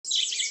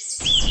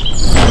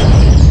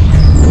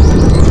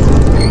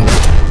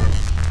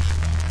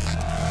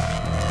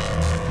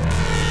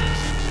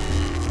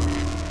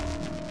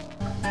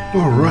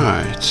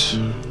Alright,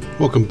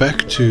 welcome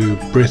back to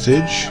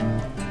Breathedge.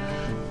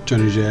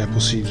 Johnny J.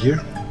 Appleseed here.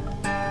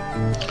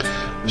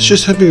 I was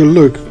just having a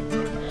look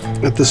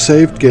at the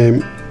saved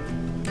game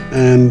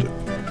and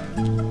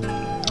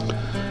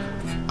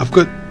I've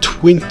got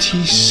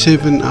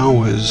 27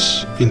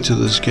 hours into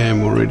this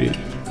game already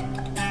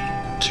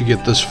to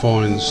get this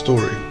far in the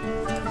story.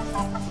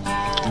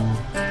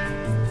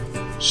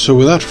 So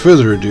without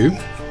further ado,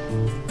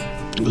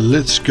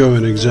 let's go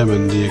and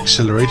examine the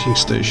accelerating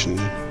station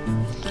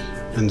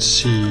and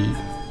see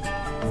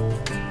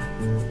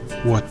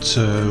what's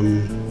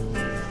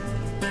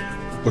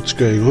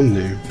going on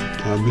there.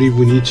 I believe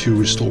we need to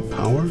restore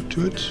power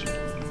to it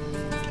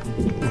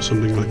or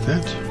something like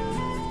that.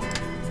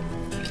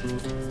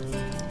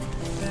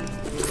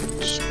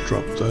 Just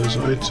drop those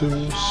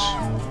items.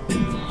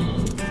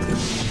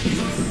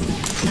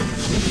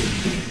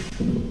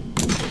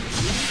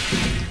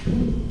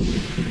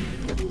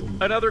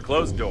 Another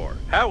closed door.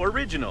 How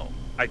original.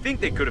 I think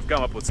they could have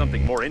come up with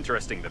something more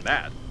interesting than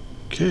that.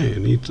 Okay, I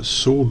need the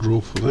sword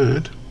drawer for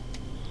that.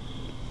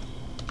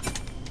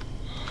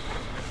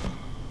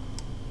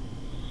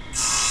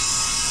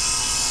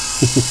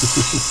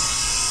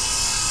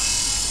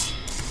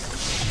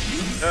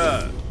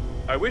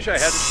 I wish I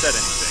hadn't said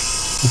anything.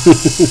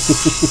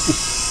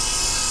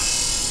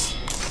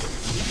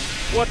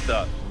 What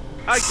the?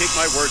 I take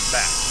my words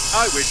back.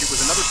 I wish it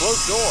was another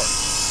closed door.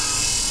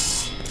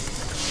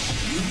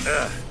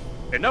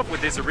 Enough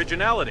with this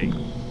originality.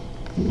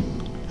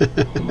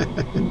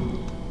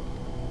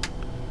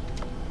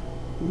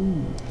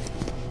 Ooh.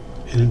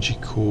 Energy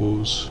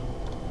cores.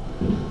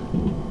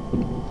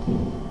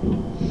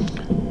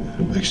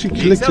 I've actually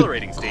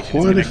collected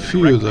quite a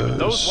few of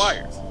those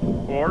wires,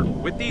 or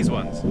with these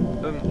ones.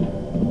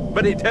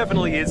 But it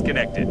definitely is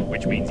connected,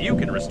 which means you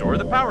can restore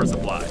the power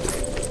supply.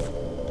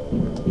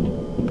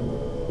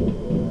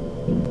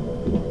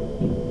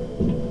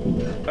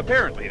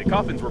 Apparently, the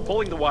coffins were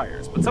pulling the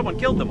wires, but someone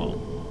killed them all.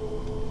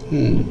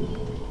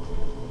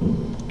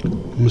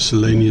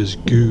 Miscellaneous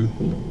goo.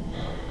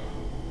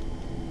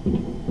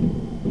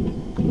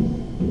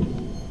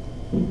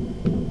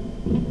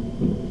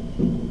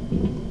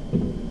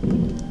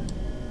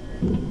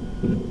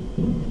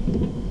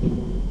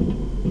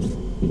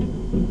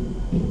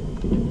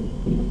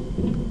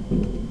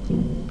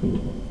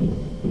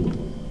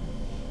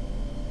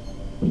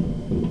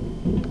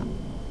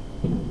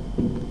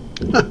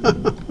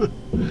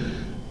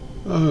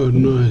 Oh,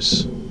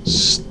 nice.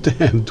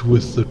 Stabbed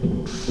with the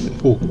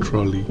fork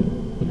trolley.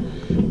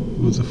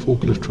 With the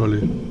forklift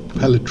trolley.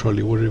 Pallet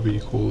trolley, whatever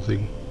you call the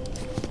thing.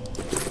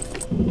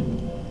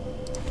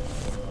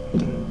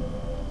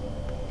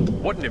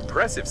 What an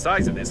impressive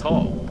size of this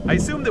hull. I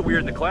assume that we're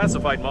in the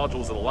classified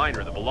modules of the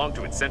liner that belong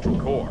to its central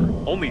core.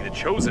 Only the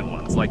chosen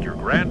ones, like your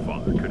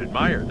grandfather, could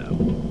admire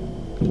them.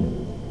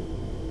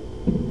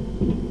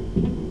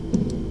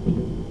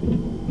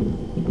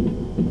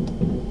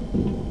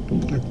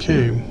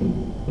 Okay.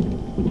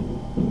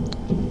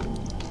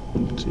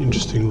 It's an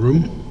interesting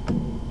room.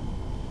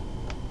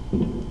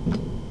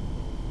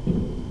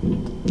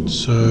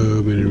 So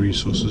many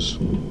resources.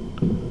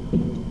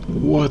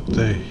 What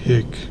the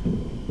heck?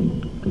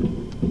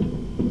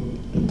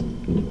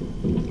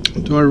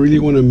 Do I really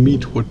want to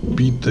meet what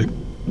beat the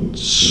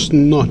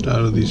snot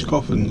out of these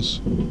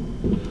coffins?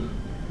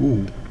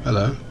 Ooh,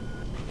 hello.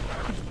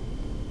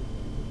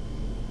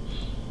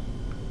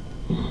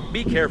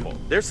 Be careful.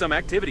 There's some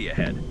activity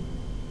ahead.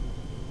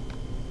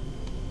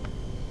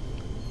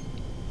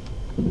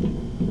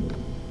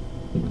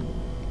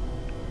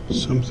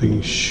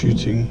 Something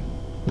shooting.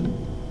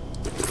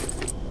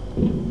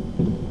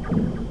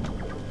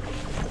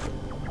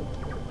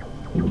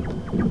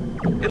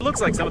 It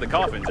looks like some of the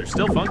coffins are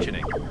still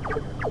functioning.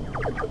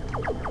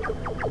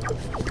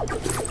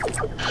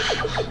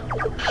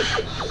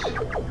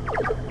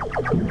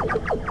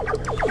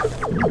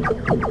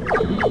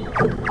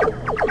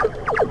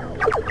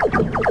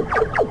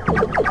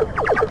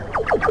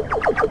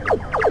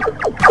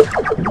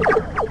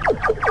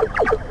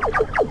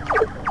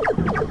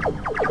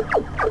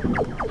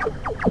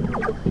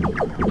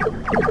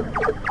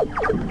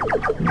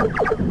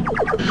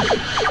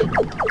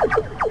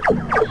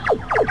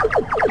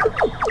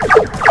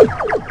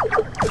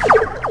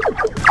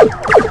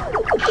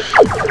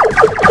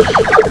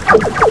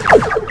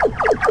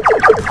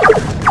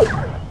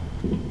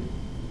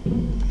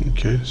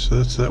 Okay, so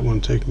that's that one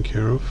taken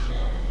care of.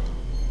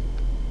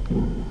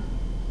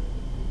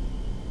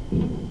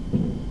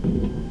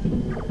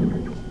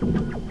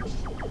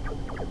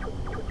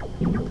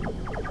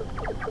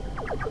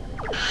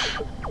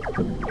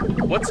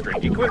 What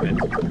strange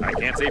equipment? I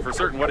can't say for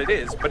certain what it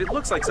is, but it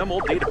looks like some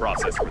old data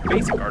processor with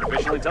basic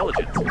artificial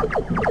intelligence.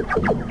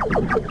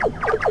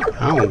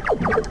 Ow.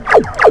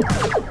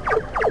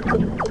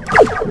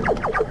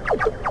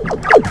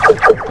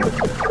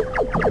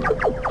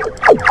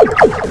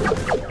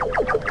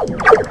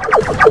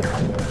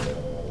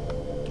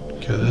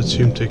 Okay, that's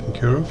him taken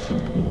care of.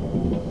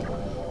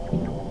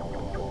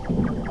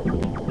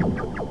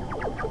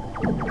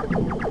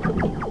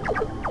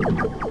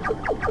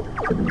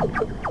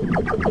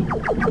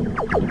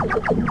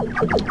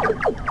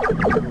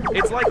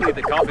 It's likely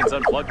that Coffins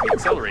unplugged the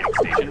accelerating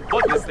station,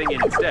 plugged this thing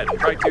in instead, and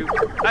tried to...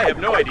 I have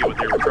no idea what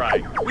they were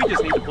trying. We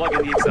just need to plug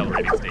in the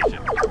accelerating station.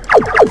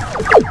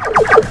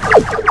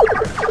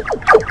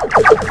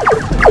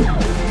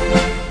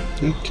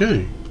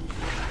 Okay.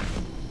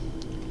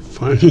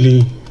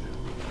 Finally,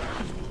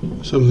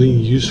 something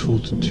useful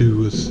to do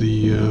with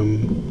the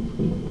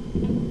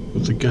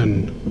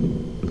gun.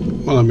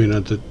 Well, I mean,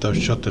 I've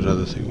shut that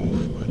other thing off,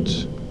 but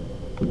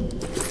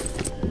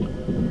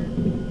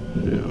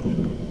yeah.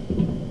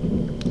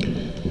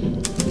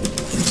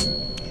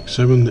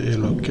 Examine the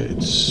airlock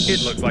gates.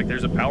 It looks like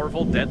there's a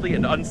powerful, deadly,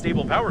 and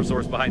unstable power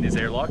source behind this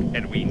airlock,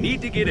 and we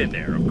need to get in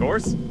there, of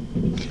course.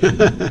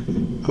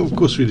 Of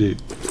course we do.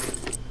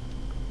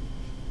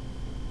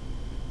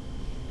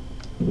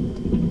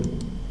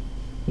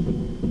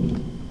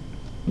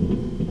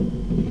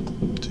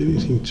 Is there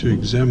anything to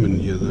examine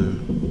here, though?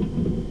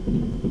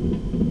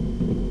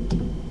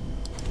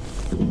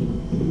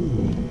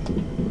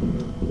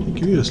 Ooh.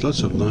 Giving us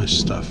lots of nice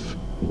stuff.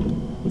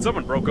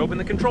 Someone broke open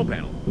the control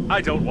panel. I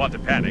don't want to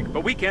panic,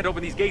 but we can't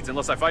open these gates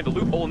unless I find a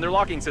loophole in their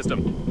locking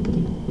system.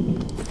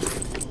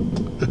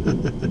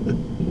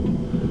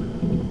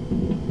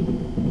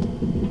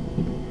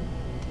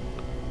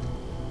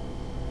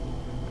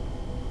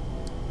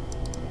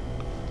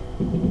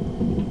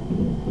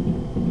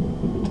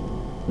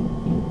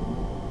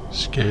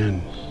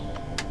 Scan.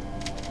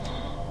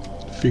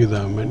 Figure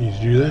that I might need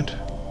to do that.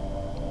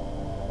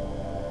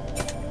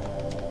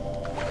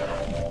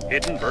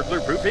 Hidden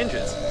burglar-proof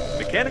hinges.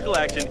 Mechanical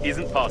action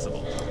isn't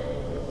possible.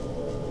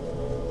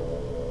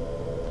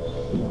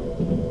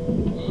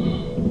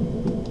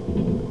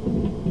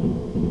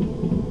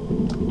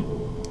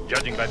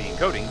 Judging by the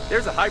encoding,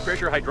 there's a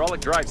high-pressure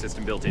hydraulic drive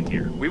system built in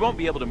here. We won't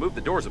be able to move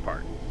the doors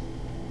apart.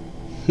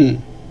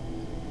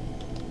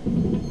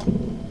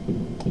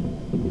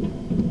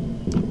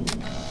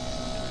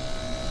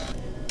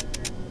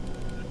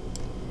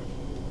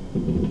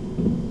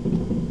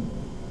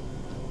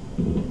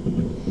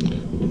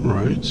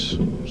 Right,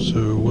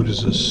 so what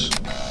is this?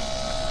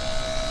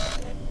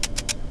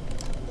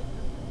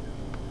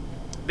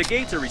 The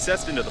gates are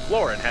recessed into the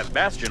floor and have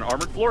bastion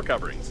armored floor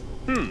coverings.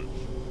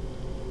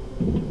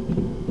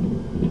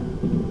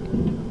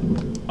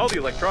 All the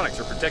electronics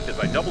are protected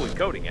by double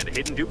encoding and a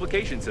hidden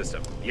duplication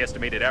system. The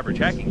estimated average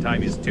hacking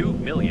time is 2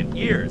 million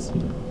years.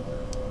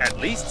 At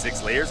least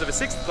 6 layers of a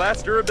 6th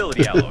class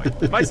durability alloy.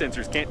 My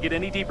sensors can't get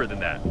any deeper than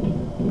that.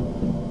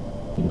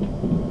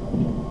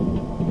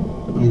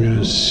 I'm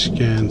gonna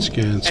scan.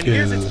 And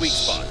here's its weak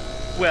spot.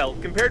 Well,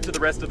 compared to the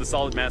rest of the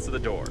solid mass of the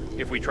door,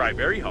 if we try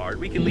very hard,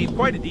 we can leave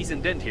quite a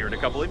decent dent here in a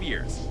couple of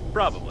years.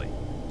 Probably.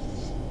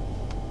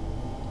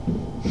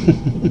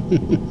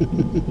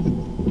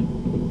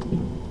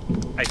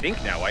 I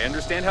think now I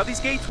understand how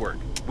these gates work.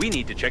 We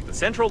need to check the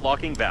central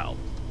locking valve.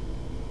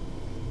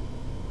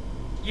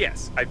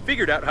 Yes, I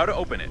figured out how to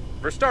open it.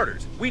 For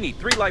starters, we need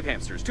 3 live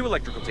hamsters, 2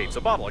 electrical tapes,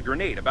 a bottle, a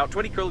grenade, about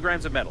 20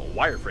 kilograms of metal,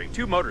 wireframe,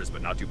 2 motors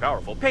but not too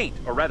powerful, paint,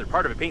 or rather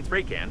part of a paint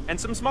spray can, and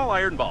some small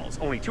iron balls,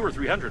 only 200 or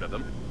 300 of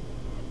them.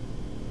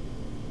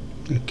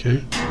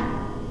 Okay.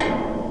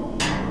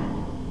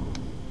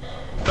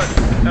 But,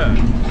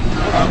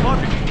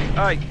 logic.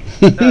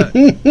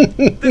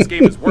 This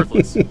game is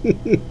worthless.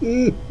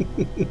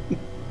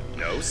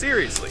 No,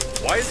 seriously.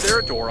 Why is there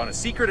a door on a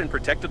secret and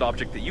protected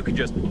object that you can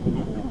just...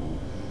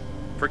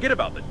 Forget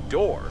about the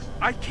door.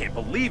 I can't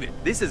believe it.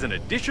 This is an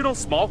additional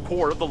small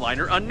core of the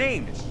liner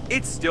unnamed.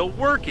 It's still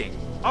working.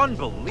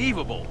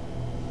 Unbelievable.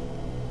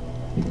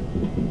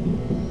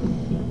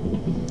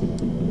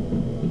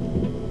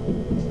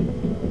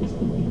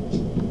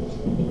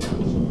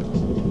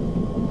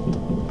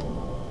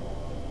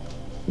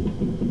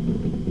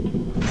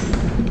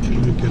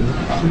 Can we get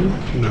up there?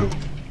 No.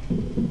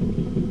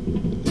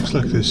 Looks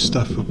like there's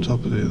stuff up top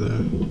there,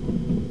 though.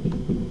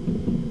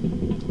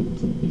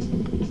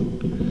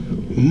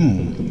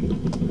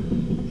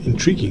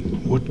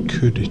 Intriguing. What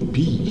could it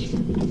be?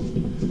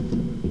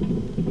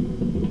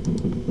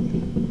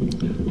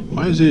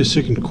 Why is there a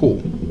second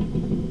core?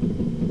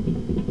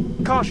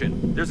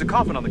 Caution! There's a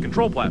coffin on the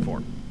control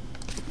platform.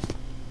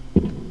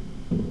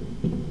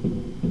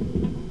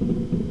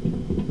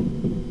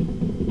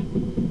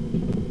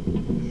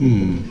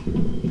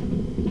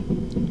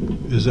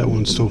 Is that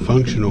one still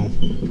functional?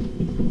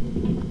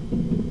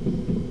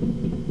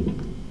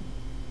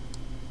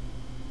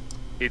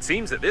 It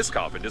seems that this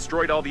coffin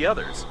destroyed all the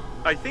others.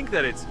 I think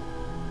that it's...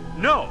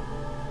 No!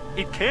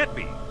 It can't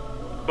be.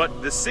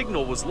 But the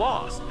signal was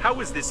lost.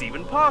 How is this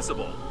even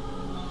possible?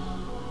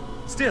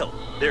 Still,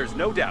 there's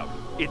no doubt.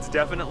 It's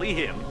definitely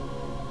him.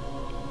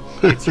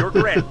 It's your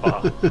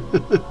grandpa.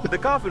 The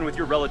coffin with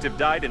your relative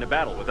died in a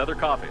battle with other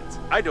coffins.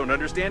 I don't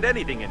understand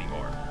anything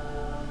anymore.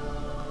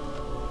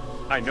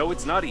 I know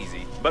it's not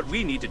easy, but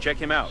we need to check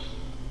him out.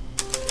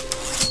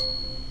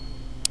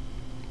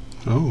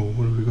 Oh,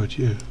 what have we got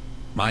here?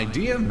 My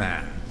dear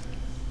man,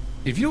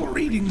 if you're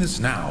reading this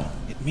now,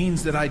 it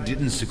means that I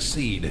didn't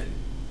succeed.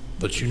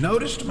 But you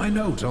noticed my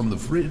note on the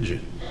fridge,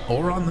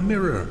 or on the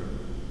mirror.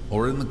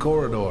 or in the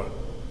corridor,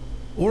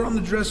 or on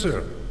the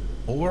dresser,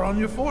 or on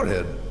your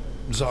forehead.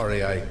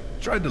 Sorry, I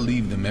tried to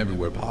leave them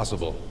everywhere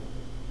possible.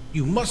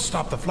 You must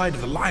stop the flight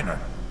of the liner,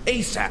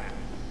 ASAP.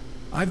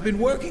 I've been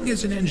working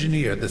as an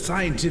engineer at the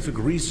Scientific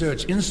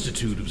Research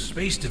Institute of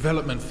Space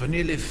Development for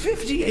nearly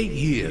 58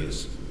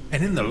 years.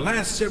 And in the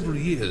last several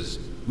years,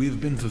 we've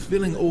been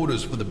fulfilling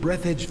orders for the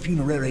Breathedge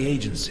Funerary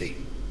Agency.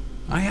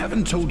 I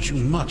haven't told you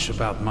much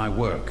about my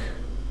work.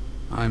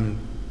 I'm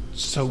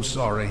so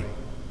sorry.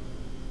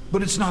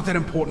 But it's not that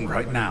important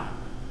right now.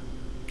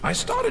 I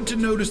started to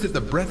notice that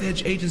the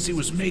Breathedge Agency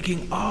was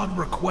making odd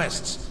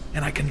requests,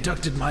 and I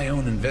conducted my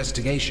own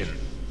investigation.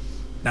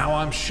 Now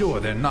I'm sure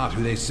they're not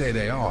who they say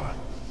they are.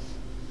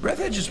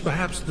 Breathedge is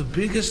perhaps the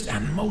biggest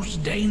and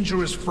most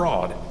dangerous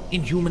fraud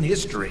in human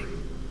history.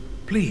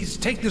 Please,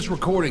 take this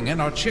recording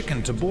and our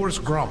chicken to Boris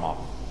Gromov.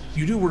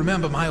 You do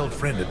remember my old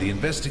friend at the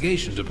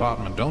investigation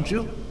department, don't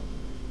you?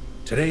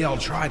 Today I'll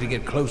try to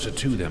get closer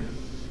to them.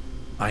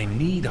 I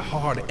need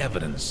hard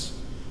evidence.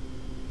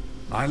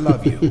 I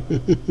love you,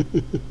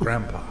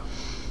 Grandpa.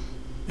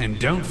 And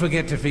don't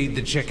forget to feed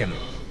the chicken.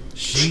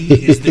 She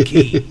is the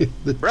key.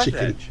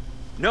 Breathedge.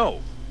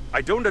 No,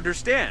 I don't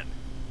understand.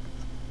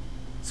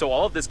 So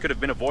all of this could have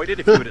been avoided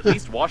if you had at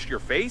least washed your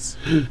face?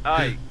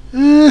 I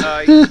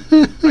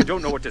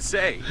don't know what to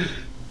say.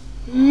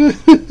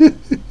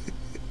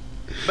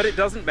 But it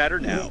doesn't matter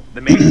now.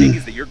 The main thing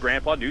is that your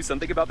grandpa knew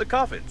something about the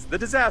coffins, the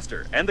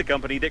disaster, and the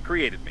company that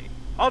created me.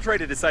 I'll try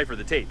to decipher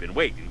the tape and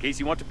wait in case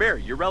you want to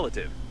bury your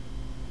relative.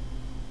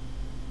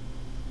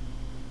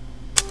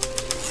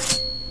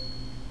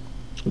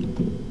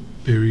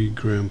 Bury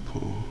Grandpa.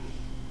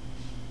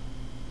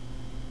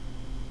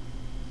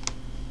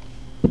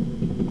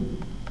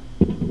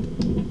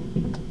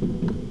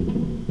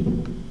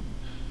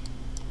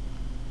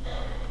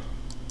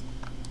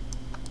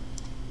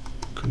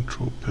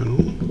 Control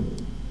panel.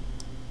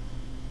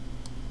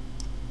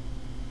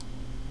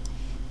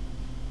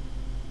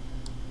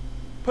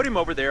 Put him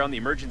over there on the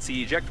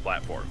emergency eject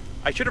platform.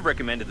 I should have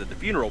recommended that the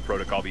funeral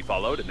protocol be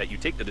followed and that you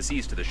take the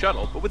deceased to the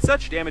shuttle, but with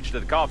such damage to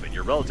the coffin,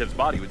 your relative's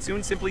body would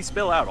soon simply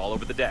spill out all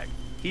over the deck.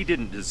 He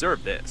didn't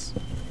deserve this.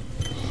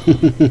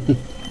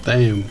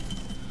 Damn.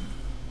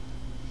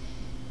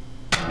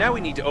 Now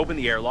we need to open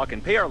the airlock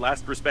and pay our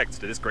last respects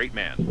to this great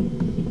man.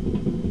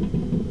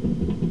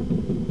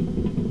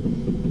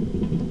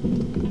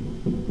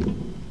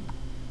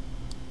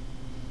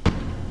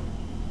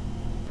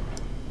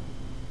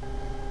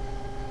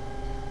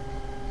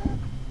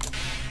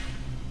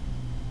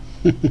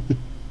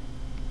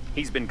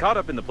 He's been caught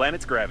up in the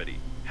planet's gravity.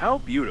 How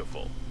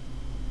beautiful.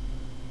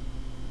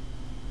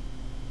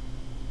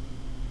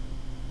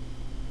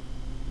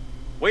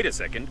 Wait a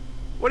second.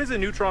 What is a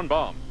neutron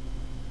bomb?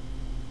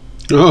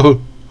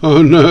 Oh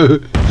no.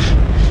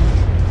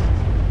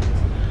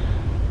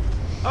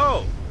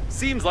 Oh,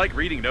 seems like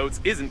reading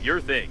notes isn't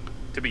your thing.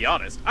 To be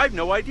honest, I've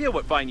no idea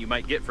what fine you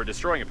might get for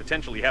destroying a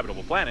potentially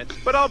habitable planet,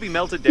 but I'll be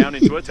melted down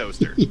into a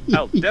toaster.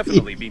 I'll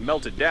definitely be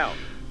melted down.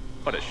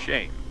 What a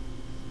shame.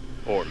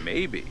 Or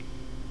maybe,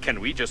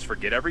 can we just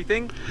forget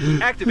everything?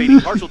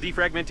 Activating partial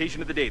defragmentation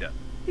of the data.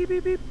 Beep,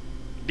 beep, beep.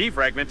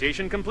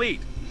 Defragmentation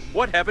complete.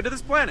 What happened to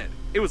this planet?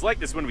 It was like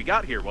this when we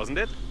got here, wasn't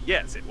it?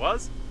 Yes, it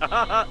was.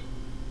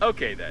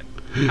 Okay then.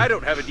 I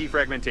don't have a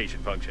defragmentation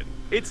function.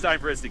 It's time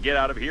for us to get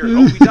out of here and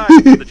hope we die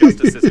before the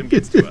justice system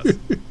gets to us.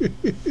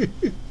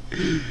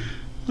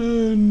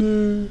 Oh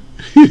no.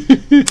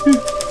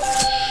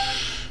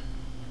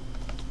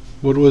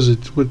 What was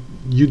it? What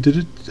you did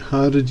it?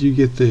 How did you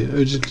get there?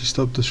 Urgently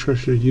stop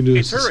destruction of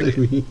universe It's to her save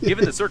me. again.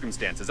 Given the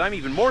circumstances, I'm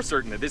even more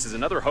certain that this is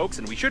another hoax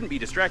and we shouldn't be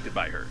distracted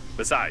by her.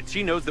 Besides,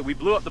 she knows that we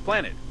blew up the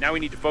planet. Now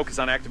we need to focus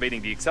on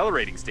activating the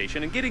accelerating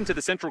station and getting to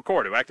the central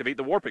core to activate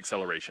the warp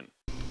acceleration.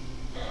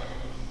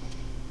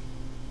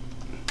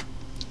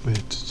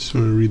 Wait, just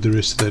want to read the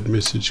rest of that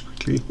message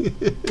quickly.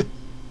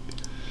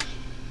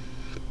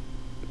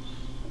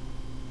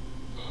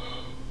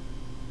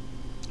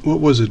 What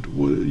was it?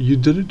 You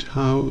did it?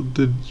 How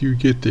did you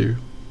get there?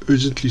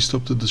 Urgently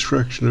stop the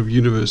destruction of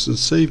universe and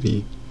save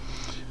me.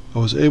 I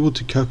was able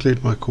to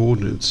calculate my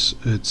coordinates.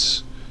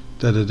 It's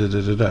da da da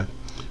da da da.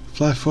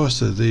 Fly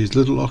faster, there is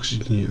little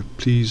oxygen here.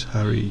 Please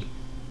hurry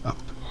up.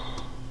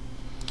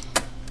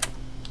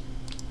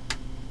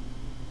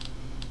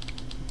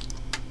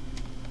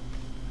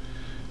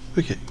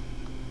 Okay,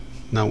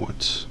 now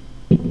what?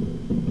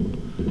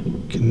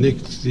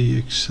 Connect the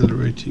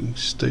accelerating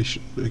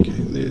station. Okay,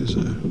 there's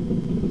a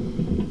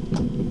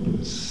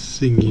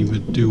thingy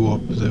with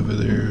doo-wop over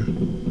there.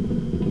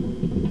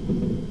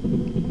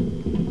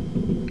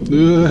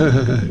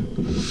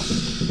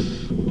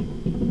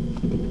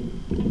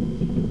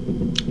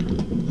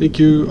 Thank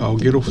you, I'll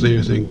get off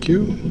there, thank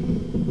you.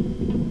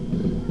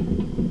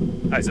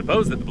 I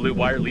suppose that the blue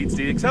wire leads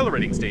to the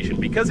accelerating station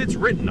because it's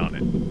written on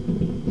it.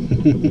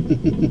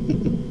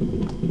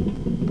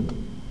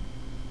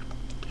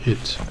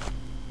 Hit.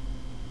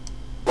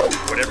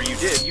 Whatever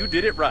you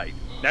did it right.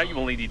 Now you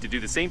only need to do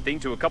the same thing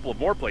to a couple of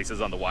more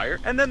places on the wire,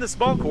 and then the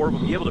small core will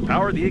be able to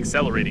power the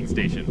accelerating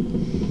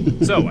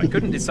station. So, I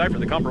couldn't decipher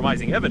the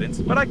compromising evidence,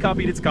 but I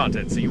copied its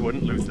contents so you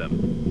wouldn't lose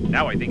them.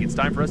 Now I think it's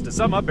time for us to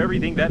sum up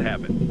everything that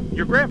happened.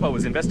 Your grandpa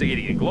was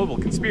investigating a global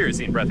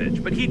conspiracy in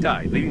Breathedge, but he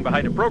died, leaving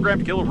behind a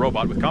programmed killer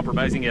robot with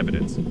compromising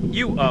evidence.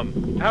 You,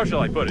 how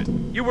shall I put it?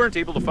 You weren't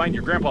able to find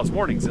your grandpa's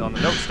warnings on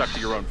the note stuck to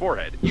your own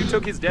forehead. You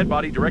took his dead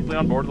body directly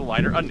on board the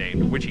liner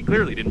unnamed, which he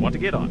clearly didn't want to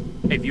get on.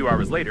 A few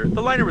hours later,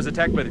 the liner was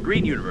attacked by the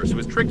Green Universe, who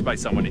was tricked by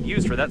someone and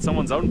used for that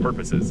someone's own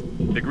purposes.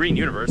 The Green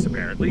Universe,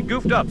 apparently,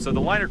 goofed up, so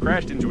the liner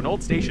crashed into an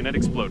old station and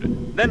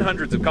exploded. Then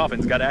hundreds of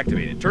coffins got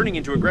activated, turning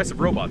into aggressive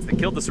robots that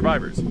killed the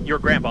survivors. Your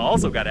grandpa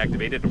also got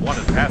activated and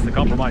wanted to pass the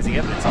compromising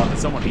evidence on to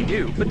someone he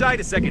knew, but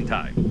died a second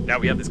time. Now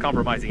we have this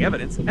compromising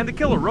evidence, and the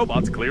killer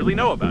robots clearly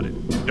know about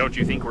it. Don't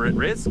you think we're at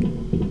risk?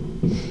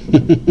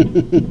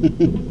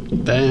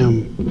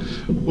 Damn,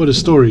 what a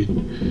story.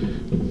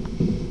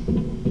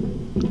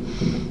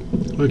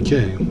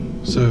 Okay,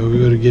 so we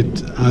gotta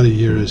get out of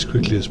here as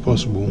quickly as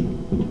possible.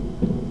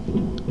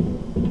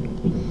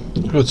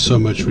 I've got so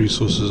much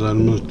resources,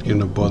 I'm not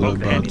gonna bother Look,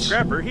 the handy about.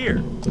 scrapper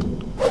here.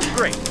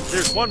 Great,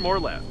 there's one more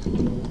left.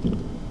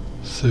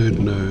 Third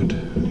node.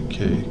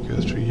 Okay, go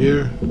through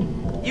here.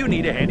 You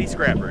need a handy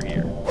scrapper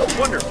here.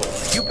 Wonderful.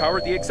 You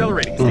powered the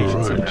accelerating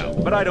station Alright. somehow,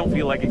 but I don't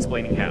feel like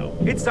explaining how.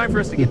 It's time for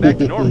us to get back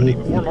to Normandy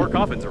before more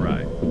coffins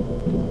arrive.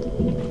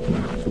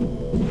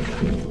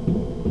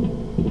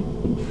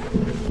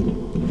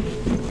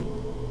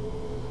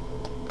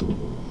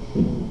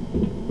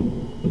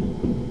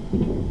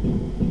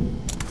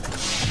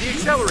 The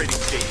accelerating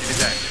station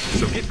is active,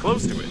 so get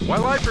close to it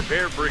while I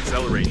prepare for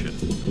acceleration.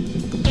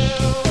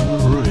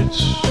 Alright.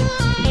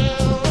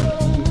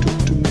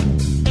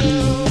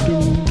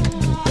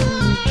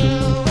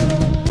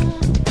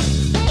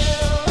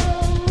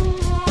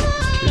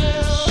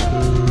 Okay,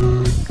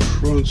 so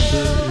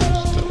transfer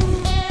is done.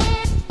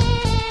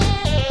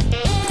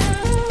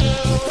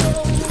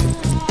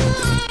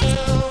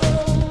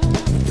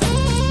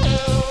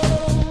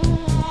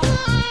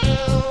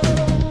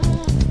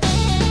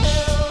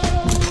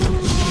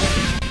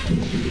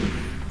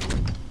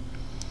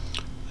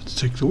 Let's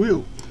take the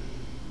wheel.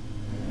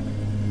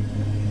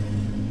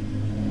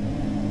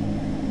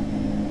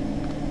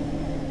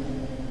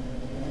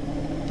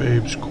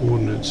 Babe's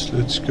coordinates.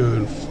 Let's go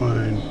and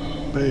find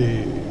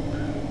Babe.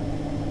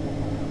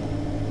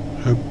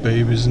 Hope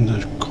Babe is in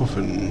the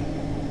coffin.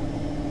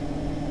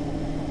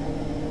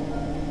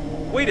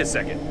 Wait a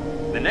second.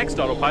 The next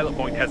autopilot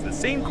point has the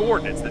same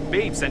coordinates that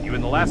Babe sent you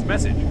in the last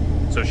message.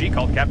 So she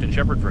called Captain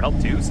Shepard for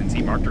help too, since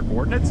he marked her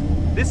coordinates?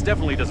 This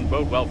definitely doesn't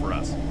bode well for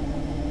us.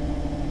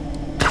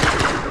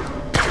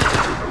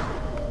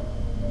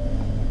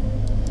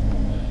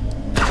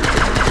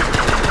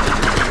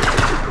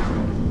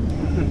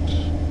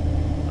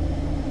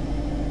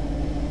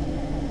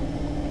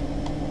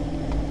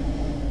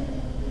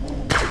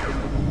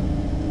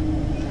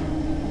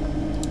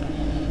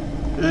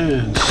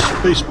 And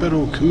space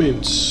battle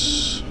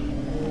commence.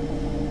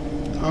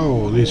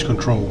 Oh, these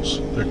controls.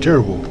 They're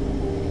terrible.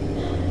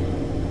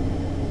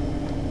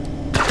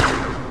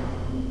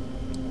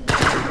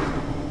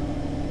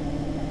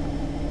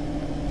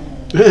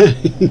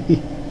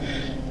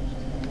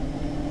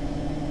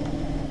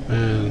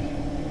 And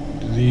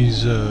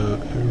these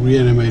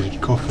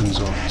reanimated coffins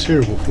are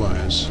terrible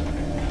flyers.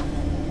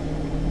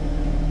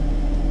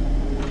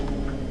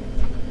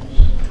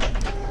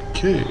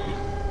 Okay.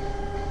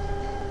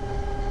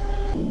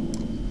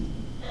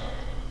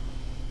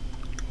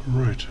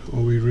 Right,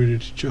 are we ready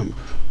to jump?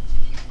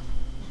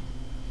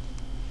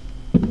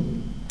 I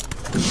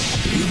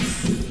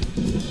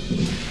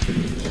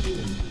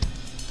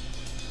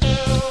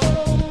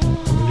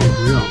believe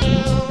we are.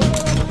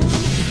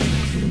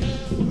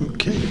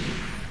 Okay.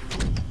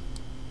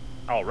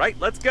 All right,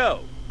 let's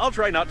go. I'll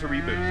try not to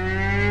reboot.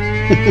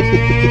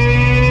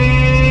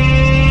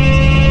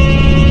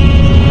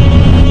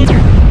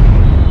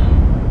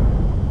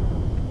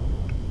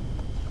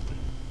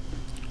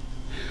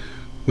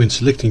 When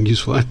selecting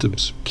useful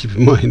items, keep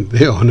in mind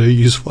there are no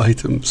useful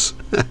items.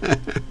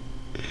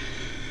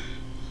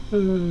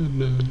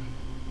 No.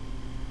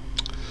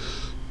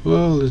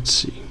 Well, let's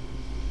see.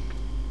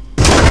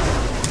 Good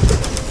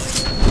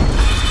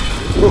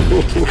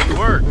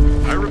work.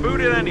 I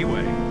rebooted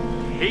anyway.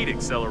 Hate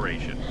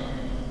acceleration.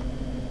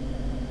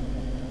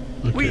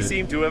 Okay. We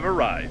seem to have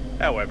arrived.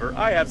 However,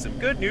 I have some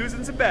good news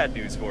and some bad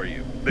news for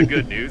you. The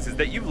good news is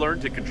that you've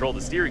learned to control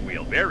the steering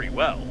wheel very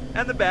well.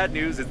 And the bad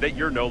news is that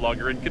you're no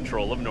longer in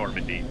control of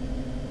Normandy.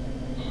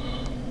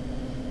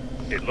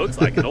 It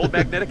looks like an old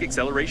magnetic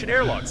acceleration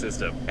airlock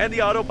system, and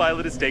the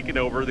autopilot has taken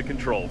over the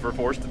control for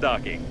forced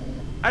docking.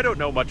 I don't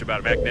know much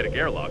about magnetic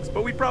airlocks,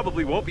 but we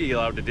probably won't be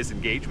allowed to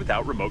disengage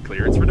without remote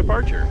clearance for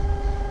departure.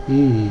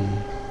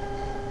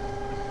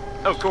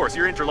 Of course,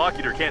 your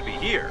interlocutor can't be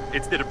here.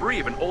 It's the debris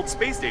of an old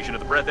space station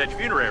at the Breathedge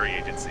Funerary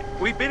Agency.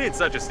 We've been in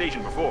such a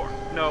station before.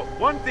 No,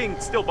 one thing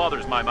still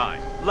bothers my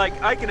mind. Like,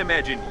 I can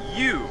imagine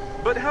you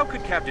But how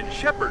could Captain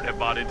Shepard have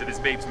bought into this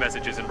babe's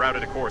messages and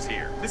routed a course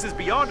here? This is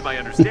beyond my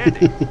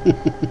understanding.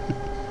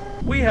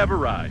 We have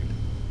arrived.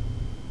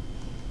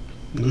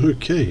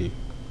 Okay.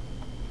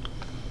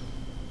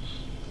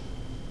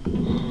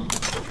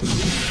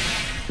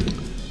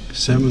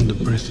 Examine the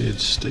Breathedge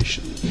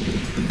station.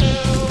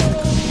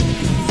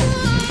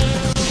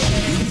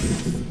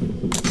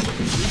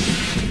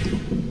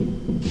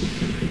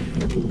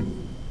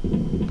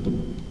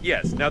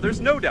 Yes, now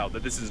there's no doubt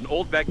that this is an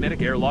old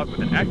magnetic airlock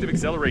with an active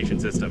acceleration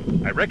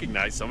system. I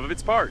recognize some of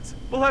its parts.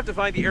 We'll have to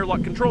find the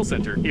airlock control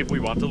center if we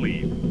want to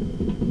leave.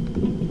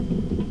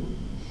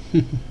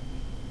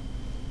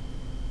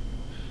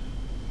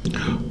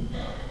 Can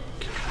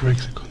break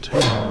the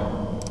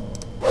container.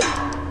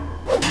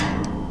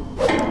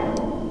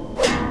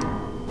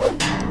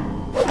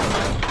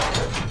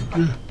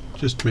 Yeah,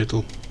 just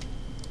metal.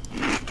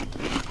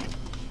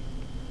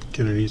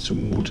 Gonna need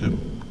some water.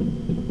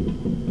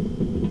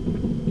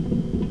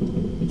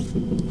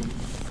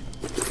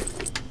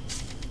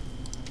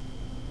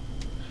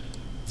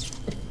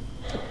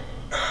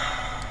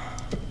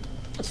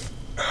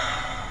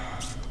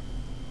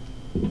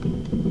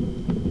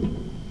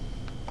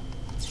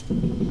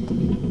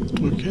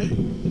 Okay.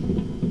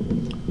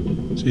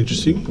 It's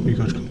interesting. We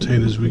got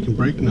containers we can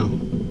break now.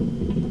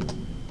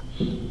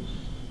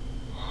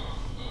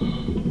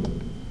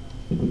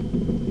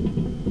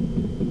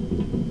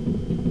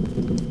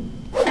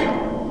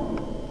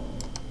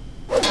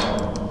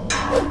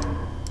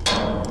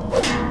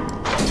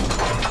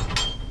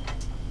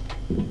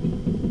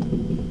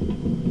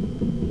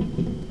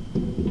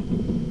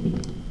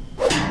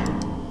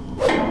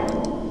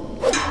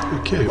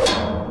 Okay.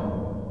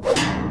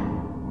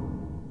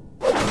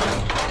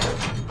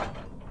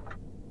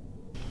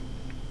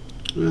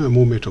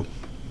 More metal.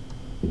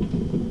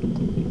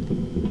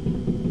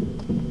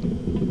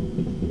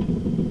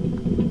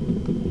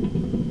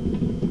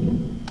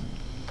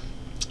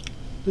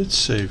 Let's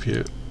save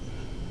here.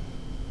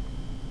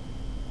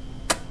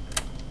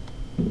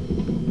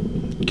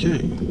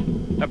 Okay.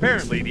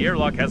 Apparently, the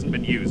airlock hasn't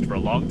been used for a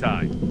long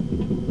time.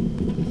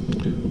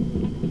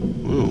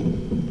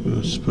 Well,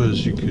 I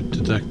suppose you could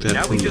deduct that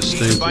Now from we the just need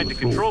to stains on find the the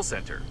floor. control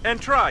center and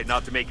try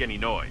not to make any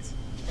noise.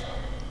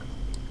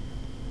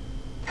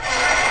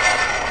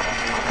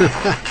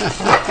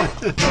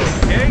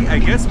 Okay, I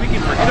guess we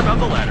can forget about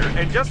the ladder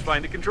and just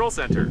find the control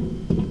center.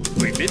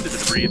 We've been to the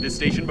debris at this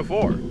station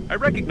before. I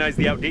recognize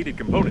the outdated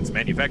components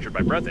manufactured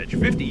by Breathedge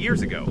 50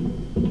 years ago.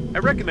 I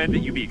recommend that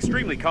you be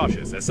extremely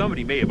cautious, as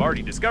somebody may have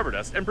already discovered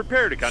us and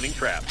prepared a cunning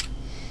trap.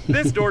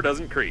 This door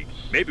doesn't creak.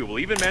 Maybe we'll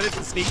even manage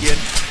to sneak in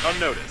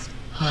unnoticed.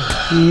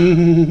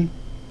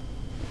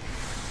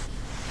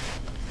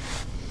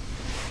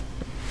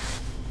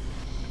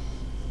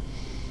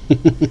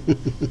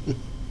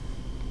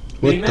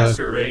 What The the?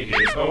 masquerade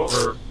is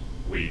over,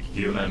 weak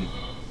human.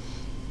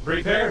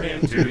 Prepare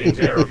him to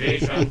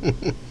interrogation.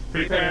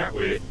 Prepare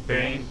with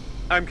pain.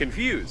 I'm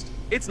confused.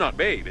 It's not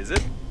Babe, is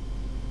it?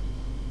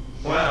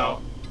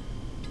 Well,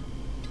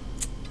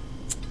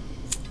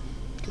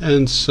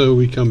 And so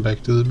we come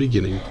back to the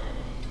beginning.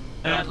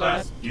 at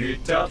last you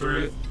tell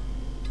truth.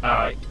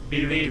 I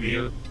believe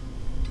you.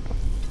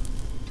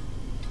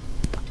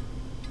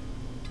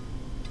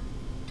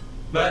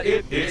 But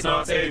it is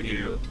not save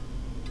you.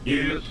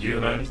 You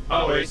humans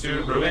always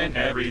to ruin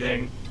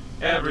everything.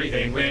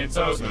 Everything went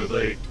so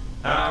smoothly.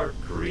 Our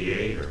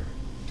creator,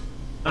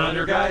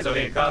 under guise of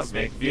a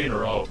cosmic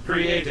funeral,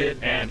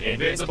 created an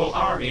invincible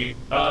army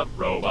of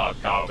robot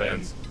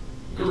coffins.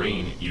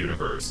 Green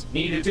Universe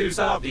needed to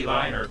stop the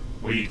liner.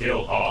 We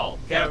killed all,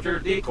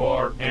 captured the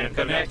core, and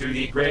connect to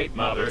the Great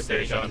Mother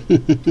Station.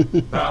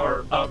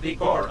 Power of the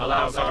core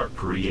allows our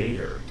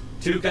creator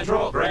to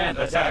control grand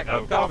attack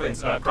of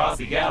coffins across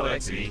the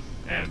galaxy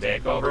and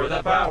take over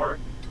the power.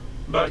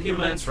 But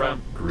humans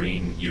from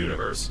Green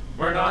Universe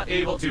were not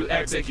able to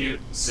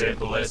execute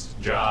simplest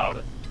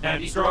job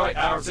and destroy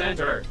our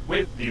center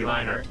with the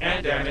liner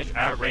and damage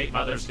our Great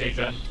Mother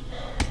Station.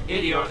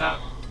 Idiota.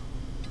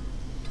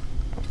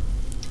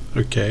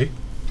 Okay.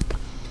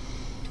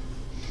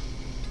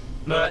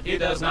 But it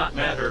does not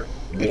matter.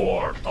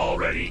 War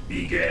already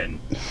began.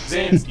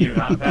 Since you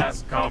not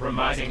pass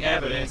compromising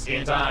evidence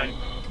in time,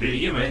 the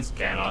humans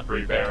cannot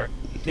prepare.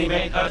 The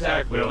main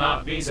attack will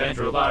not be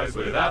centralized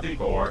without the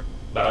core,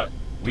 but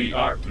we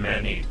are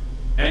many.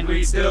 And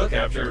we still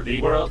capture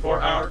the world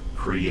for our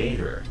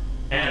creator.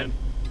 And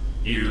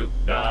you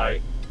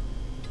die.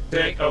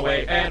 Take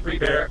away and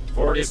prepare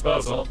for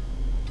disposal.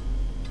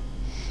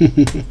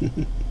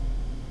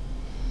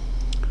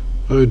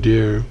 Oh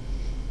dear.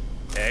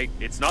 Hey,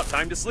 it's not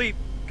time to sleep.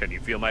 Can you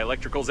feel my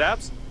electrical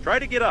zaps? Try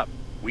to get up.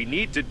 We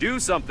need to do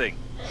something.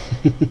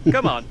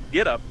 Come on,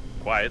 get up.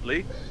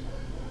 Quietly.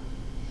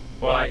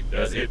 Why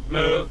does it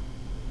move?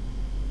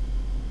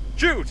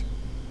 Shoot!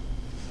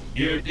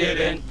 You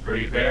didn't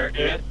prepare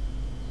it.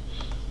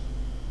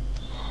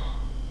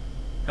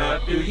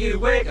 After you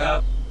wake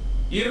up,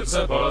 you're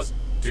supposed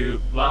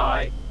to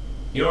lie.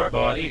 Your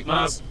body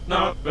must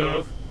not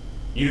move.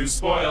 You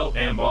spoiled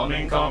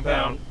embalming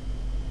compound.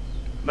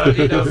 But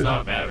it does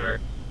not matter.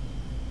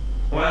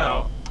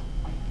 Well,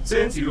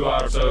 since you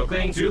are so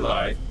cling to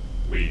life,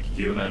 weak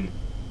human,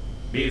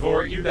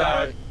 before you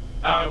die,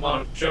 I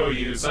want to show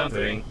you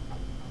something.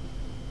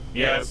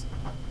 Yes,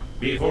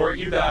 before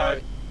you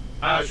die,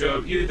 I'll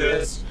show you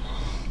this.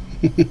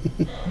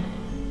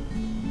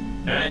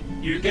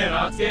 And you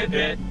cannot skip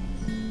it.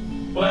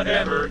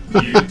 Whatever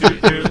you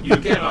do, you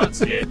cannot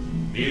skip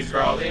these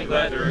crawling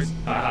letters.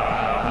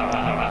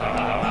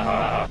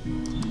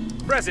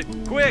 Press it,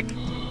 quick!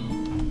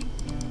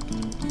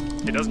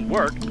 It doesn't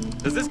work.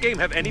 Does this game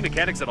have any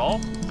mechanics at all?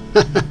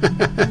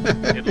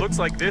 It looks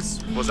like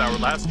this was our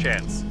last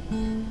chance.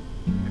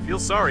 I feel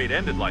sorry it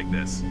ended like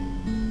this.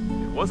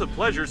 It was a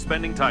pleasure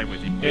spending time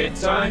with you.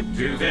 It's time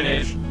to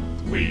finish,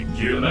 weak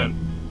human.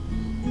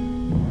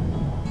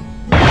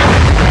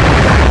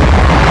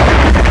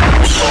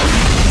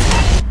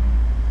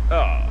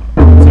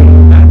 So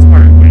that's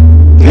where it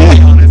went. To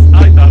be honest,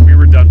 I thought we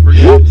were done for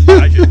good.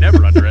 I should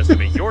never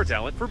underestimate your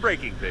talent for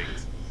breaking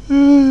things.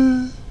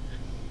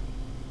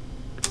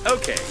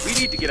 Okay, we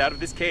need to get out of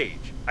this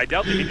cage. I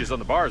doubt the hinges on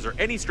the bars are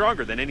any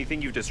stronger than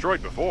anything you've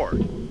destroyed before.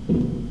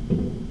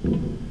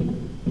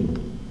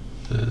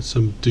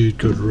 Some dude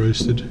got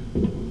roasted.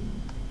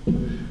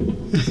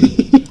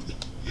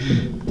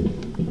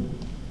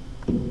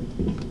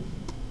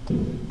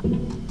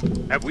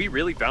 Have we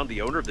really found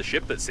the owner of the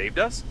ship that saved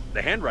us?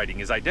 The handwriting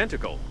is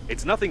identical.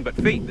 It's nothing but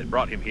fate that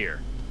brought him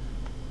here.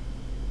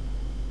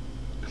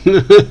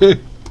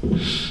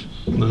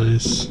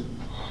 Nice.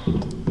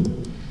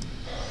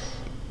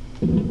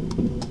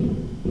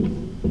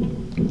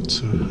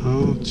 So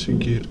how to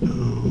get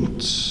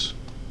out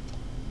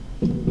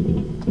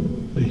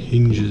the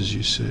hinges,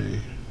 you say?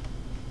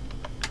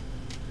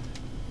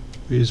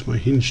 Where's my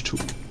hinge tool?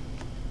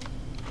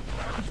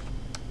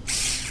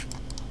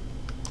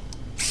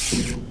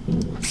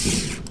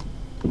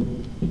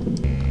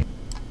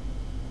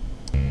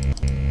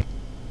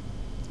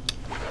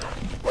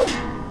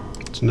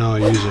 So now I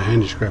use a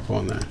handy scrap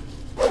on there.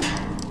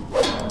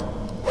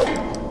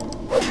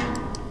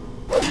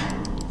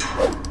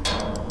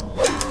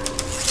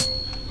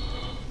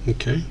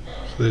 Okay,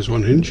 so there's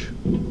one hinge.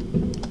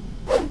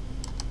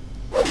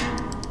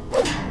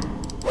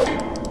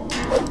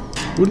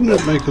 Wouldn't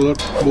it make a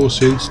lot more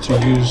sense to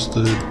use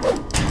the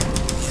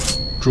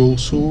drill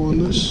saw on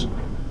this?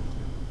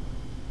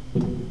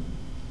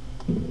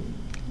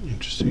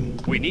 Interesting.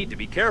 We need to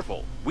be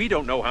careful. We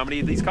don't know how many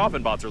of these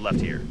coffin bots are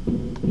left here.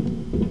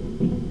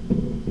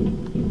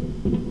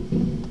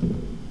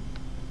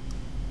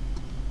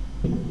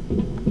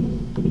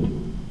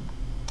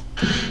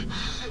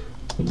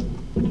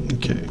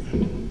 Okay.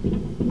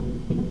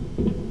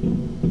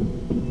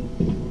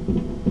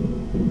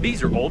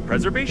 These are old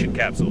preservation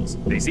capsules.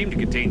 They seem to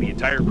contain the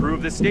entire crew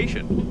of this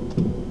station.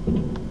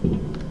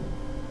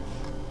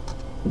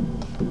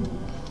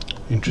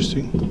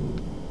 Interesting.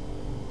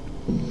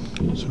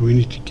 So we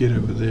need to get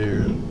over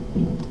there.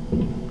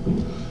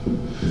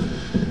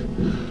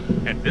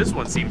 And this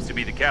one seems to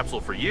be the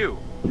capsule for you.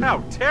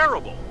 How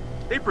terrible!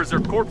 They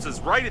preserve corpses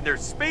right in their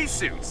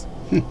spacesuits.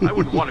 I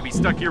wouldn't want to be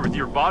stuck here with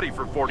your body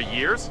for 40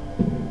 years.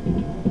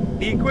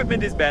 The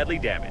equipment is badly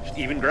damaged.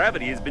 Even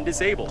gravity has been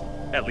disabled.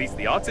 At least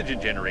the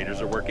oxygen generators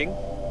are working.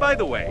 By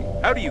the way,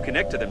 how do you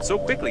connect to them so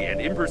quickly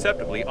and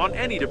imperceptibly on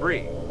any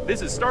debris?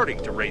 This is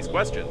starting to raise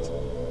questions.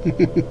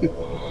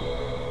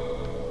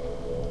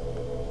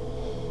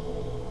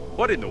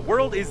 What in the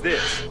world is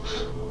this?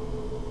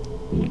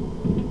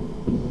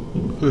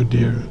 Oh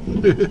dear.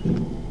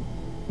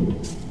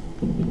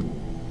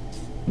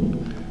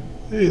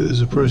 Hey,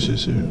 there's a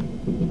process here.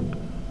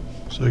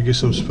 So I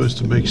guess I'm supposed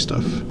to make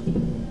stuff.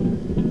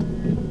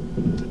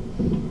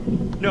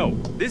 No,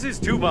 this is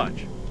too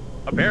much.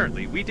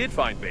 Apparently, we did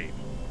find Babe.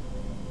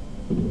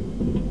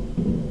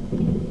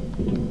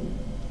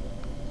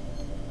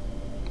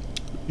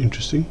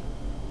 Interesting.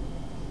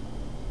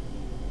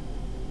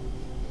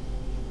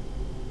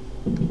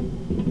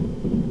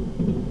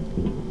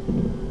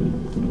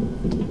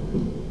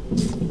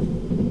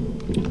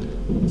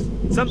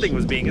 Something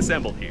was being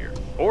assembled here,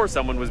 or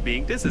someone was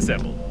being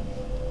disassembled.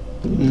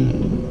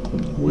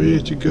 Where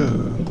to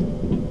go?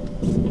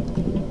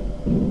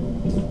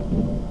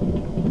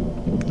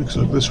 Looks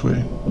like this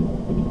way.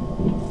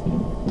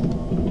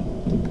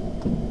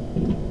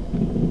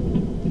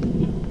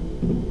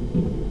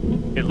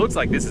 It looks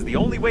like this is the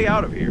only way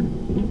out of here.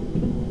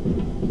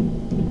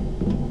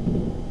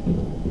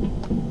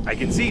 I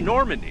can see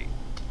Normandy.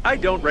 I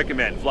don't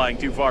recommend flying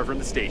too far from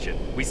the station.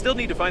 We still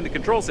need to find the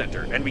control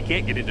center, and we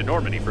can't get into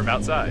Normandy from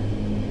outside.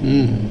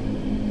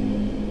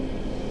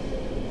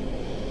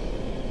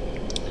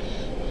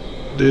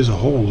 There's a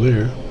hole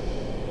there.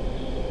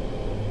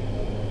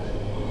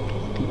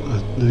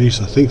 At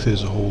least I think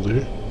there's a hole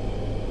there.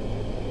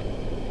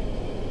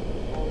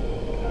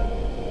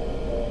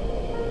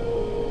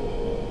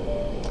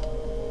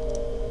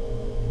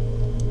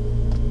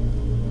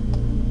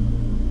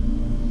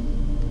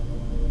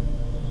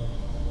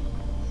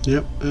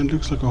 Yep, and it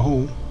looks like a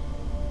hole.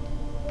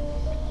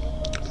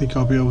 I think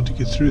I'll be able to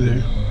get through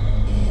there.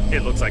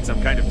 It looks like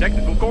some kind of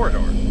technical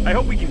corridor. I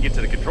hope we can get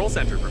to the control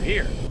center from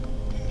here.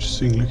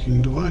 Interesting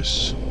looking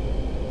device.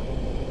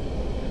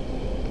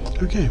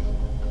 Okay.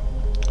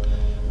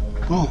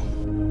 Well,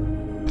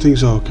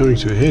 things are coming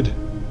to a head.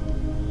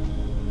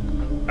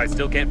 I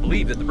still can't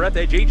believe that the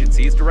Breathedge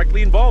agency is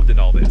directly involved in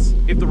all this.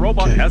 If the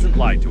robot hasn't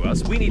lied to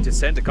us, we need to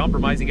send a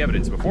compromising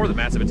evidence before the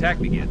massive attack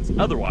begins.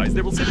 Otherwise,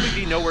 there will simply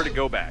be nowhere to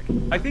go back.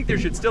 I think there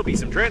should still be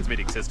some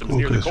transmitting systems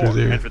near the core,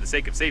 and for the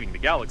sake of saving the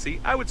galaxy,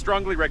 I would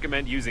strongly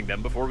recommend using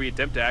them before we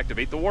attempt to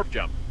activate the warp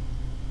jump.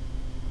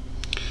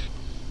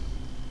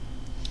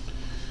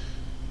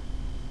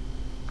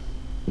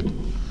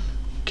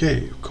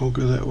 Okay, can't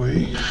go that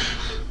way.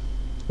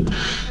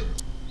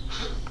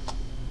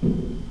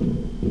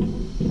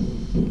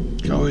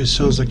 It always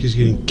sounds like he's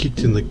getting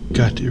kicked in the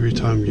gut every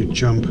time you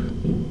jump.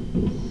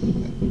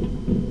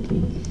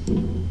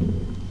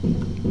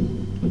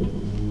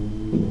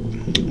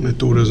 That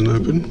door doesn't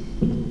open.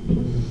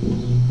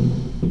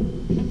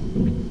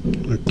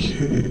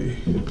 Okay.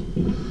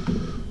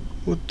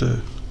 What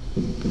the?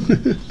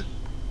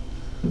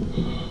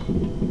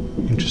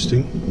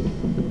 Interesting.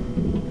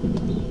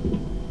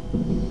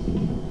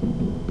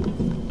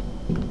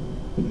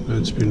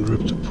 That's been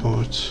ripped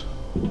apart.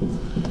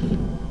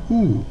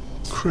 Ooh,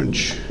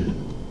 crunch.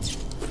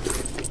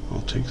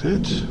 I'll take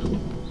that.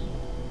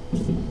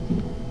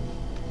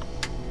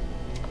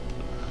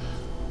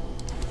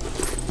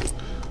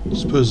 I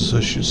suppose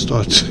I should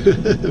start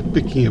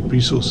picking up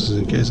resources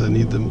in case I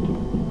need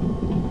them.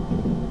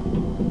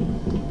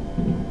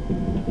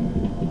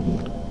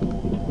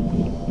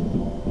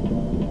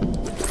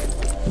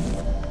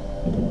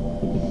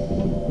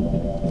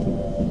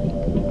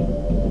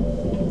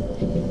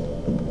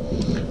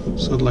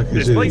 It's not like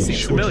there's any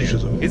shortage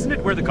of them. Isn't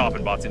it where the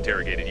coffin bots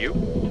interrogated you?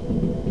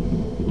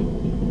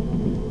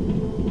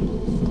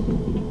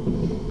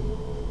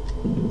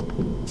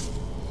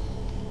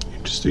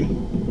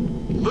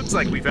 Interesting. Looks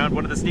like we found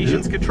one of the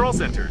station's control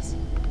centers.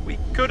 We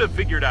could have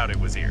figured out it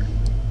was here.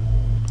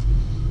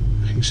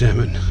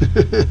 Examine.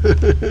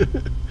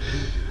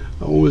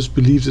 I always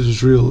believed it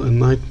was real. A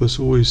knight must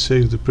always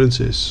save the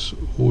princess,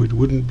 or it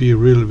wouldn't be a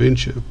real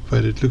adventure.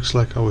 But it looks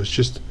like I was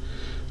just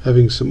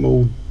having some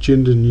old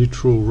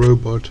gender-neutral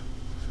robot.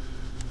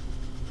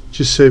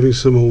 Just saving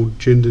some old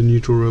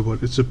gender-neutral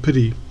robot. It's a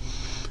pity,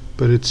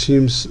 but it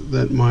seems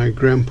that my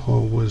grandpa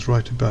was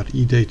right about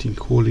e-dating,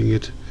 calling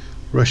it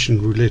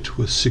Russian roulette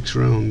with 6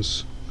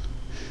 rounds.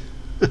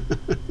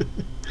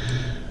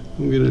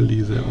 I'm gonna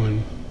leave that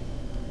one.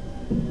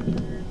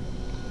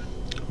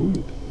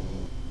 Ooh.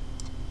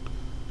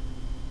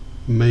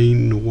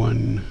 Main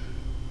 1.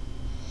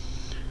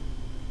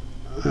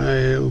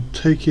 I'll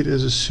take it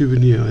as a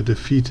souvenir. I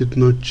defeated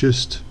not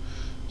just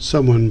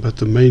someone but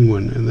the main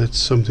one, and that's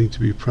something to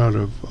be proud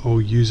of. I'll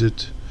use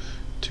it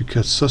to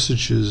cut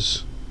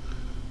sausages.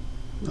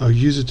 I'll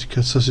use it to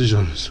cut sausage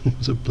on it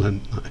with a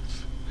blunt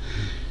knife.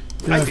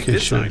 Yeah, I think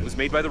this sign was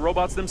made by the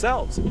robots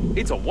themselves.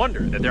 It's a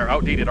wonder that their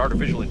outdated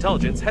artificial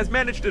intelligence has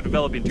managed to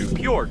develop into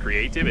pure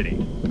creativity.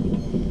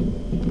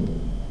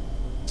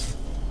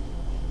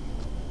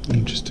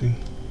 Interesting.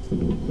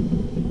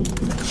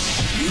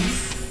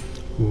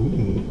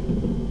 Ooh.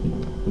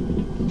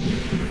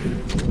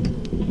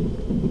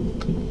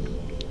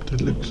 That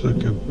looks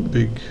like a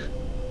big...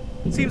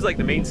 Seems like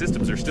the main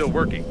systems are still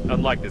working,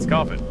 unlike this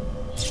coffin.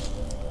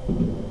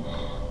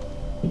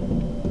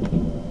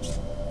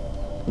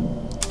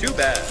 Too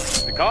bad.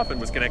 The coffin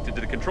was connected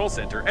to the control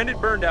center, and it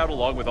burned out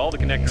along with all the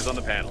connectors on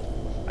the panel.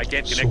 I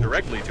can't connect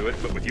directly to it,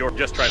 but with your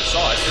just try to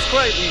saw it as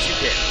quietly as you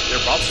can.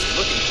 They're probably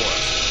looking for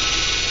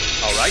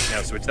us. Alright,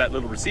 now switch that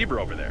little receiver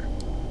over there.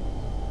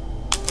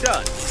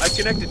 Done. I've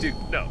connected to...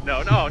 No.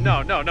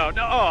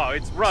 Oh,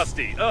 it's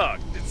rusty. Ugh,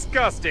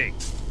 disgusting.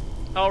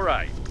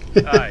 Alright.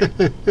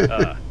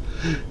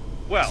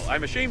 Well,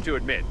 I'm ashamed to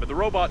admit, but the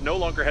robot no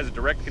longer has a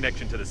direct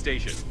connection to the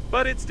station.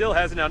 But it still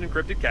has an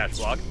unencrypted cache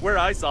log, where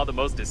I saw the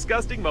most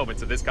disgusting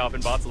moments of this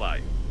coffin bot's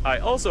life. I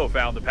also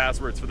found the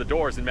passwords for the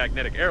doors and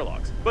magnetic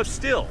airlocks, but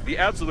still, the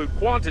absolute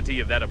quantity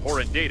of that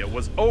abhorrent data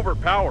was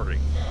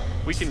overpowering.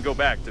 We can go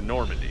back to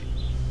Normandy.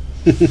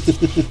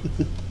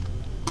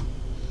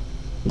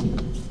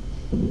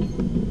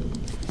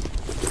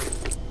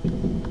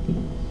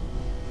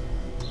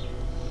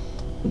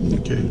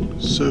 Okay,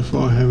 so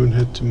far I haven't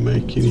had to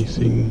make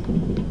anything.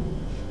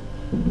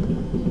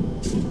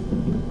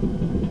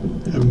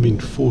 Haven't been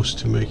forced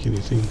to make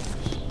anything.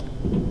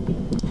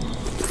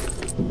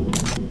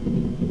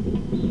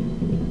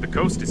 The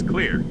coast is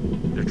clear.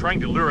 They're trying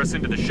to lure us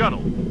into the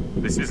shuttle.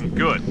 This isn't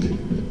good.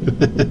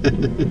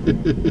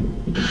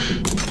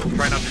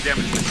 Try not to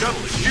damage the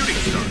shuttle as shooting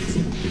starts.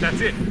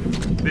 That's it.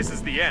 This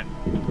is the end.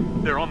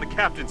 They're on the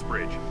captain's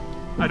bridge.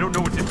 I don't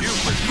know what to do.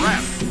 We're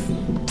trapped.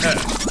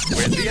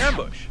 Where's the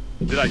ambush?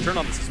 Did I turn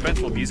on the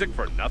suspenseful music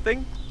for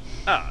nothing?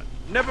 Ah,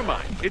 never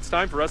mind. It's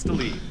time for us to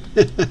leave.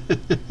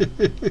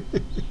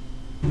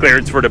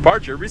 Clearance for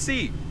departure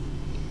received.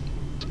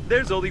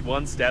 There's only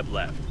one step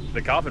left.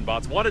 The coffin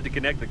bots wanted to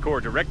connect the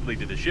core directly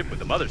to the ship with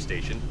the mother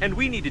station, and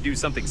we need to do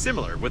something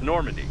similar with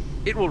Normandy.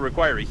 It will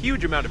require a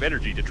huge amount of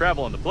energy to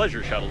travel on the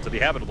pleasure shuttle to the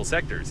habitable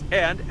sectors,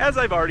 and, as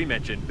I've already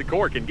mentioned, the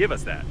core can give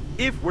us that.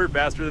 If we're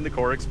faster than the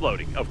core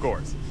exploding, of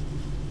course.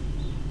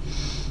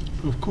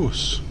 Of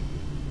course.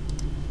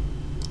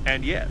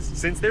 And yes,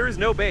 since there is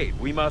no babe,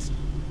 we must...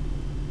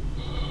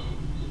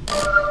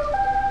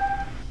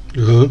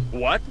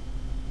 What?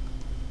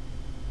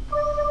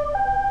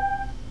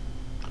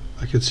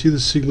 I can see the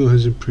signal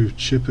has improved.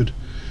 Shepard,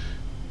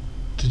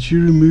 did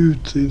you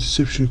remove the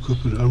interception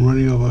equipment? I'm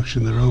running out of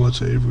action. The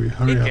robots are everywhere.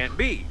 Hurry up. It can't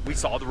be. We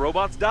saw the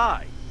robots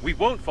die. We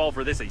won't fall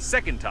for this a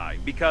second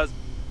time because...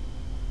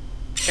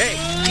 Hey,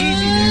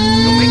 easy there.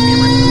 You'll make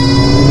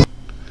me...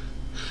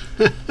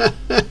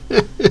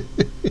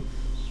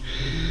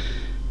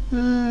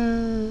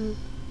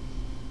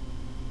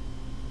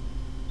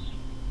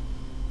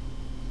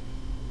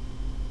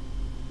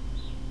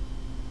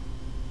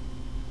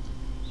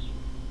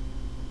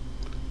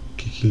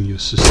 Kicking your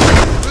sister.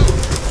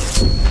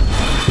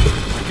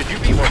 Could you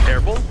be more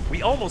careful?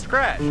 We almost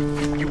crashed.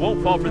 You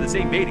won't fall for the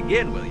same bait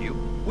again, will you?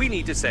 We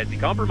need to send the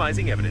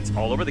compromising evidence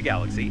all over the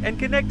galaxy and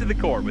connect to the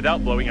core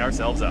without blowing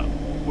ourselves up.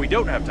 We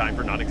don't have time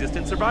for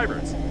non-existent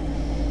survivors.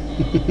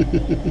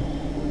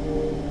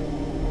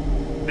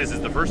 This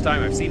is the first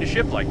time I've seen a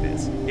ship like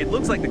this. It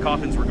looks like the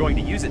coffins were going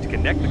to use it to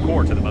connect the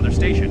core to the mother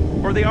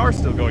station, or they are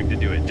still going to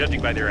do it,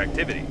 judging by their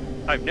activity.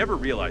 I've never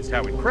realized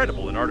how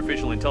incredible an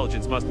artificial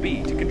intelligence must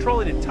be to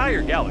control an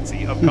entire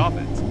galaxy of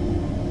coffins.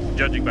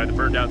 Judging by the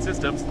burned out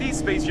systems, these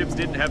spaceships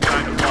didn't have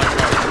time to fly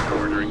across the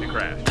core during the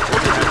crash. Or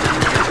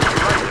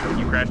perhaps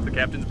you crashed the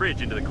captain's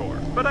bridge into the core,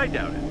 but I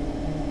doubt it.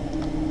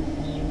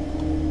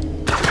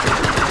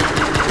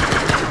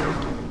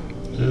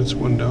 That's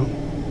one down.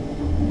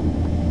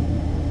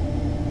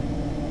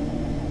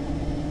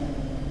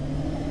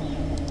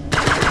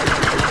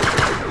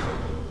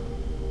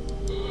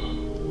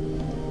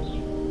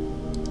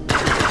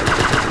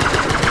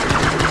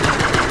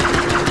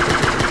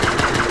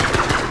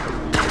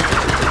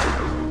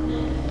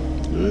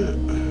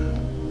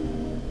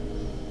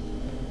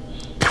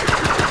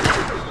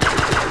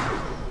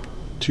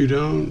 Two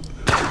down,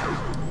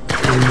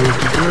 one more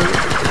to go,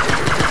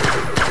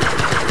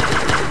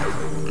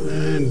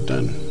 and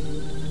done.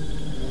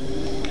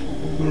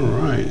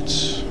 Alright.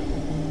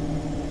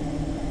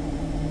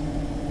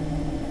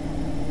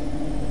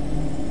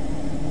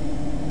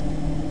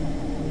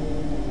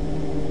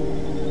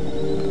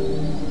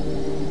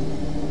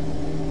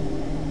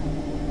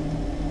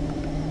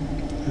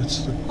 That's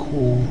the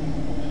core.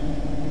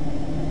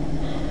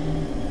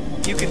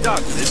 You can dock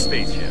to this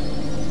spaceship.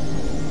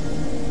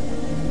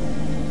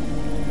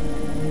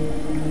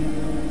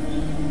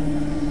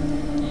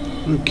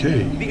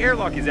 Okay. The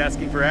airlock is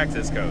asking for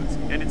access codes,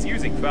 and it's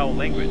using foul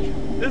language.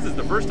 This is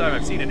the first time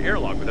I've seen an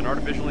airlock with an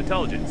artificial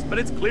intelligence, but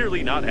it's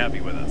clearly not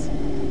happy with us.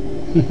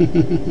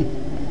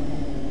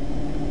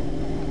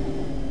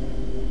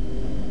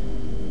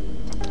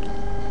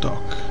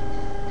 Dock.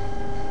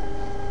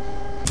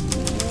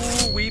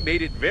 Ooh, we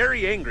made it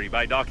very angry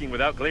by docking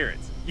without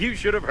clearance. You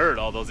should have heard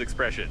all those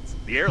expressions.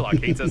 The airlock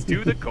hates us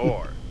to the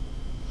core.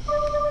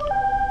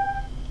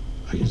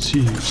 I can see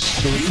you.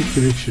 Start the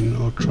connection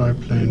or try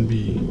plan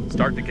B.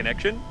 Start the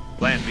connection?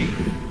 Plan B?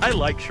 I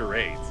like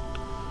charades.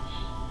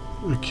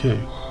 Okay.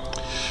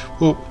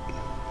 Well,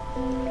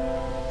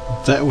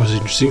 that was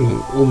interesting.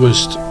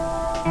 Almost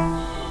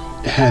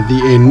had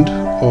the end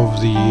of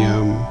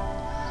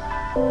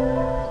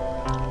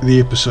the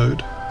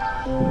episode.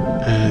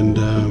 And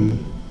I'm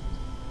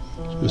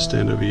gonna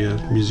stand over here.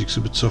 Music's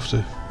a bit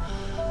softer.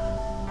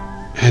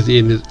 Had the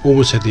end.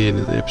 Almost had the end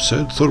of the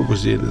episode. Thought it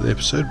was the end of the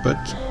episode, but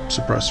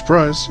surprise,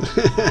 surprise.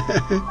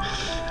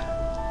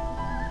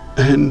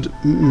 And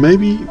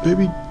maybe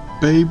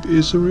Babe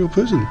is a real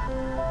person.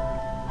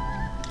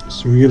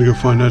 So we're gonna go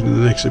find out in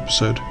the next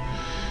episode.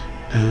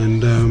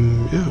 And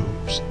yeah,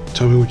 just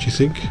tell me what you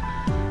think.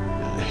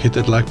 Hit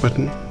that like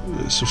button.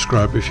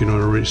 Subscribe if you're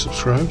not already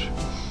subscribed.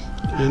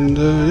 And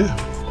yeah,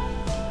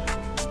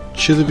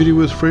 share the video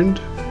with a friend.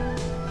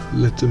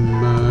 Let them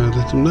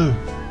know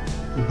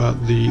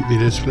about the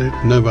Let's Play.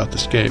 Know about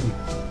this game.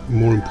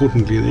 More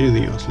importantly than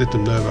anything else, let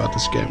them know about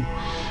this game.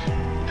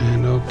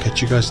 And I'll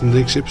catch you guys in the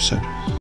next episode.